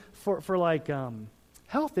specifically for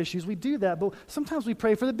health issues. We do that, but sometimes we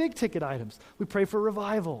pray for the big ticket items. We pray for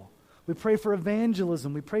revival. We pray for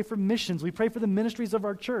evangelism. We pray for missions. We pray for the ministries of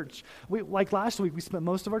our church. Like last week, we spent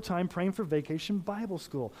most of our time praying for Vacation Bible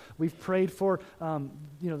School. We've prayed for,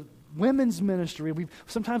 women's ministry.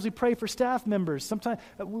 Sometimes we pray for staff members. Sometimes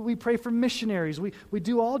we pray for missionaries. We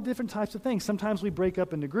do all different types of things. Sometimes we break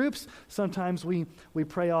up into groups. Sometimes we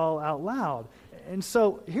pray all out loud. And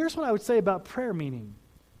so here's what I would say about prayer meeting.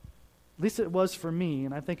 At least it was for me,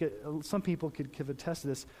 and I think some people could attest to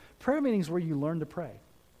this. Prayer meetings where you learn to pray.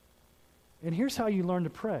 And here's how you learn to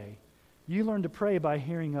pray. You learn to pray by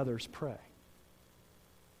hearing others pray.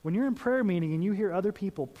 When you're in prayer meeting and you hear other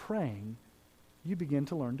people praying, you begin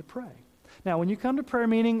to learn to pray. Now, when you come to prayer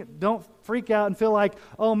meeting, don't freak out and feel like,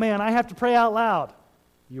 oh man, I have to pray out loud.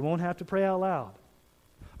 You won't have to pray out loud.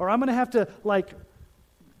 Or I'm going to have to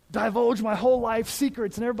divulge my whole life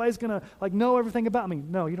secrets and everybody's going to know everything about me.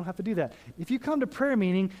 No, you don't have to do that. If you come to prayer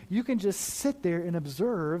meeting, you can just sit there and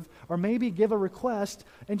observe or maybe give a request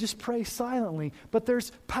and just pray silently. But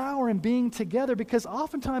there's power in being together because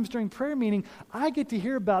oftentimes during prayer meeting, I get to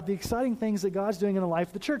hear about the exciting things that God's doing in the life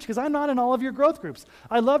of the church because I'm not in all of your growth groups.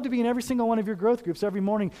 I love to be in every single one of your growth groups every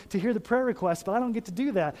morning to hear the prayer requests, but I don't get to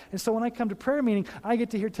do that. And so when I come to prayer meeting, I get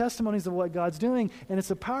to hear testimonies of what God's doing, and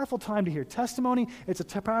it's a powerful time to hear testimony. It's a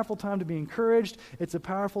powerful time to be encouraged. It's a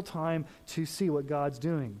powerful time to see what God's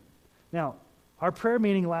doing. Now, our prayer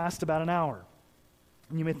meeting lasts about an hour.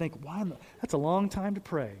 And you may think, that's a long time to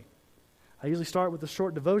pray. I usually start with a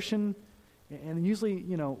short devotion, and usually,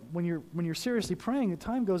 when you're seriously praying, the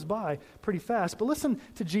time goes by pretty fast. But listen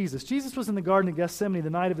to Jesus. Jesus was in the Garden of Gethsemane the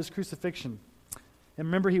night of his crucifixion. And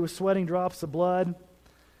remember, he was sweating drops of blood.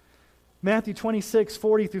 Matthew 26,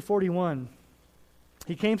 40 through 41.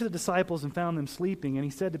 He came to the disciples and found them sleeping, and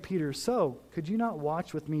he said to Peter, "So, could you not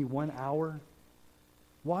watch with me 1 hour?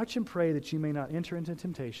 Watch and pray that you may not enter into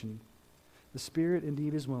temptation. The spirit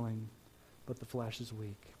indeed is willing, but the flesh is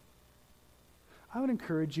weak." I would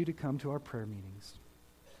encourage you to come to our prayer meetings.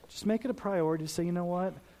 Just make it a priority to say, you know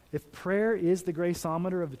what? If prayer is the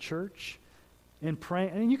graceometer of the church, and pray,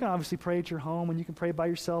 and you can obviously pray at your home and you can pray by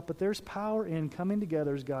yourself, but there's power in coming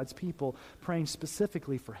together as God's people, praying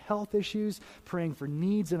specifically for health issues, praying for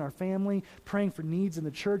needs in our family, praying for needs in the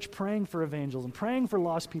church, praying for evangelism, praying for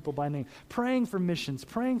lost people by name, praying for missions,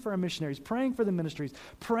 praying for our missionaries, praying for the ministries,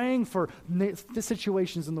 praying for the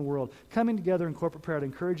situations in the world, coming together in corporate prayer. I'd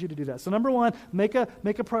encourage you to do that. So number one, make a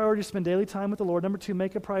priority to spend daily time with the Lord. Number two,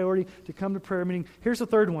 make a priority to come to prayer meeting. Here's the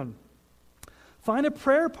third one. Find a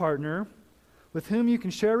prayer partner with whom you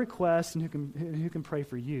can share requests and who can pray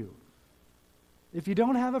for you. If you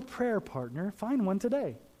don't have a prayer partner, find one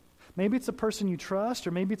today. Maybe it's a person you trust,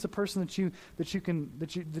 or maybe it's a person that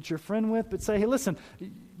you're a friend with. But say, hey, listen,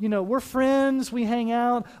 we're friends, we hang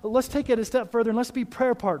out. Let's take it a step further and let's be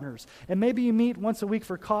prayer partners. And maybe you meet once a week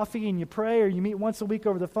for coffee and you pray, or you meet once a week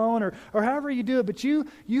over the phone, or however you do it. But you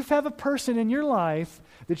have a person in your life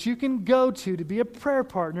that you can go to be a prayer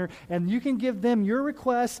partner, and you can give them your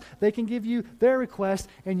requests, they can give you their requests,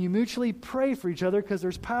 and you mutually pray for each other, because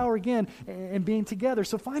there's power again in being together.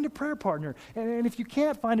 So find a prayer partner. And if you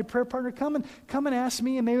can't find a prayer partner, come and ask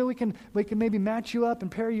me, and maybe we can maybe match you up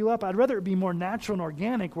and pair you up. I'd rather it be more natural and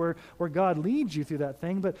organic where God leads you through that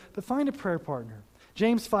thing, but find a prayer partner.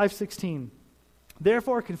 James 5:16.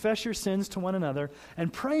 Therefore, confess your sins to one another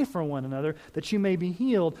and pray for one another that you may be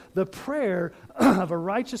healed. The prayer of a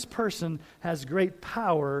righteous person has great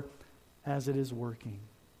power as it is working.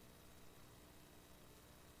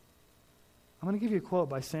 I'm going to give you a quote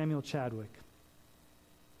by Samuel Chadwick.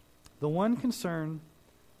 The one concern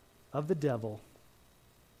of the devil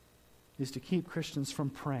is to keep Christians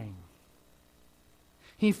from praying.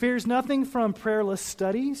 He fears nothing from prayerless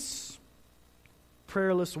studies,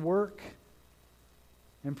 prayerless work,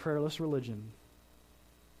 and prayerless religion.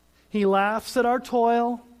 He laughs at our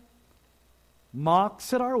toil,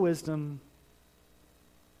 mocks at our wisdom,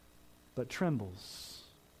 but trembles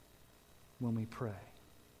when we pray.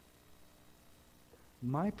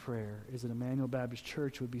 My prayer is that Emmanuel Baptist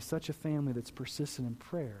Church would be such a family that's persistent in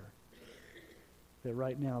prayer that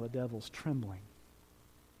right now the devil's trembling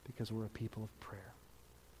because we're a people of prayer.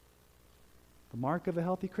 The mark of a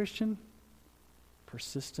healthy Christian,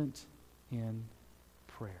 persistent in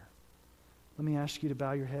prayer. Let me ask you to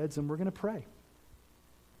bow your heads, and we're going to pray.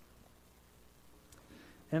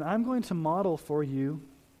 And I'm going to model for you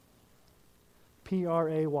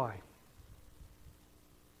P-R-A-Y.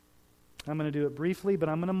 I'm going to do it briefly, but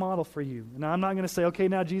I'm going to model for you. And I'm not going to say, okay,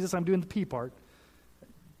 now Jesus, I'm doing the P part.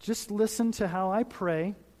 Just listen to how I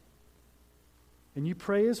pray, and you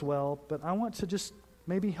pray as well, but I want to just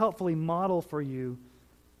maybe helpfully model for you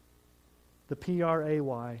the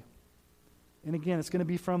P-R-A-Y. And again, it's going to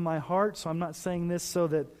be from my heart, so I'm not saying this so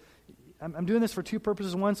that I'm doing this for two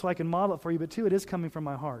purposes. One, so I can model it for you, but two, it is coming from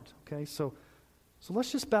my heart. Okay, so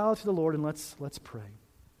let's just bow to the Lord and let's pray.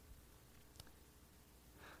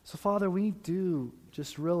 So Father, we do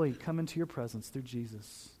just really come into your presence through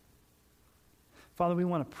Jesus. Father, we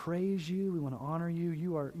want to praise you. We want to honor you.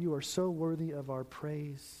 You are so worthy of our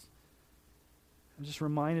praise. I'm just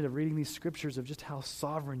reminded of reading these scriptures of just how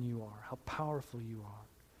sovereign you are, how powerful you are.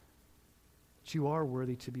 That you are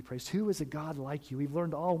worthy to be praised. Who is a God like you? We've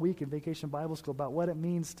learned all week in Vacation Bible School about what it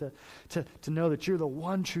means to know that you're the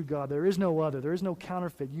one true God. There is no other. There is no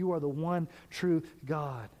counterfeit. You are the one true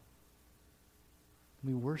God.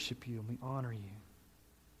 We worship you and we honor you.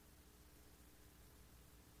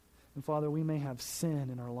 And Father, we may have sin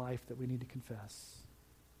in our life that we need to confess.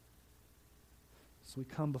 So we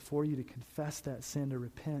come before you to confess that sin, to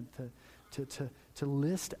repent, to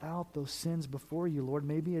list out those sins before you, Lord.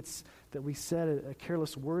 Maybe it's that we said a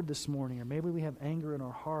careless word this morning, or maybe we have anger in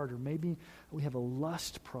our heart, or maybe we have a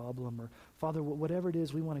lust problem, or Father, whatever it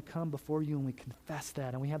is, we want to come before you and we confess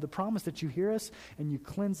that. And we have the promise that you hear us and you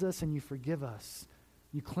cleanse us and you forgive us.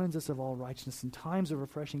 You cleanse us of all righteousness. And times of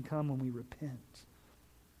refreshing come when we repent.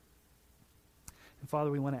 And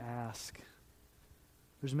Father, we want to ask.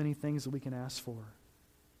 There's many things that we can ask for.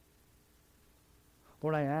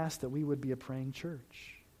 Lord, I ask that we would be a praying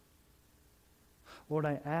church. Lord,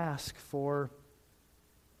 I ask for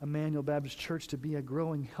Emmanuel Baptist Church to be a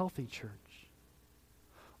growing, healthy church.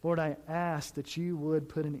 Lord, I ask that you would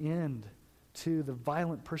put an end to the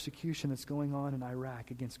violent persecution that's going on in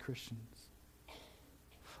Iraq against Christians.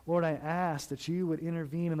 Lord, I ask that you would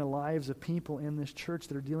intervene in the lives of people in this church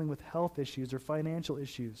that are dealing with health issues or financial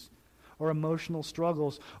issues or emotional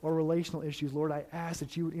struggles or relational issues. Lord, I ask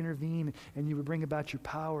that you would intervene and you would bring about your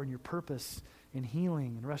power and your purpose in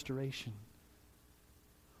healing and restoration.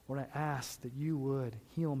 Lord, I ask that you would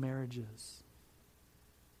heal marriages.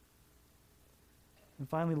 And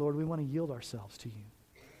finally, Lord, we want to yield ourselves to you.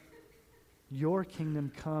 Your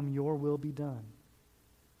kingdom come, your will be done.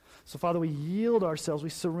 So, Father, we yield ourselves. We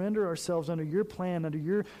surrender ourselves under your plan, under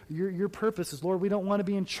your purposes. Lord, we don't want to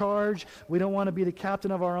be in charge. We don't want to be the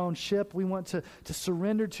captain of our own ship. We want to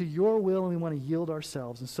surrender to your will, and we want to yield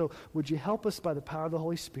ourselves. And so would you help us by the power of the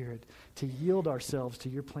Holy Spirit to yield ourselves to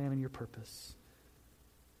your plan and your purpose?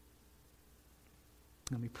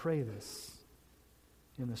 And we pray this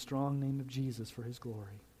in the strong name of Jesus for his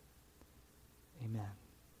glory. Amen.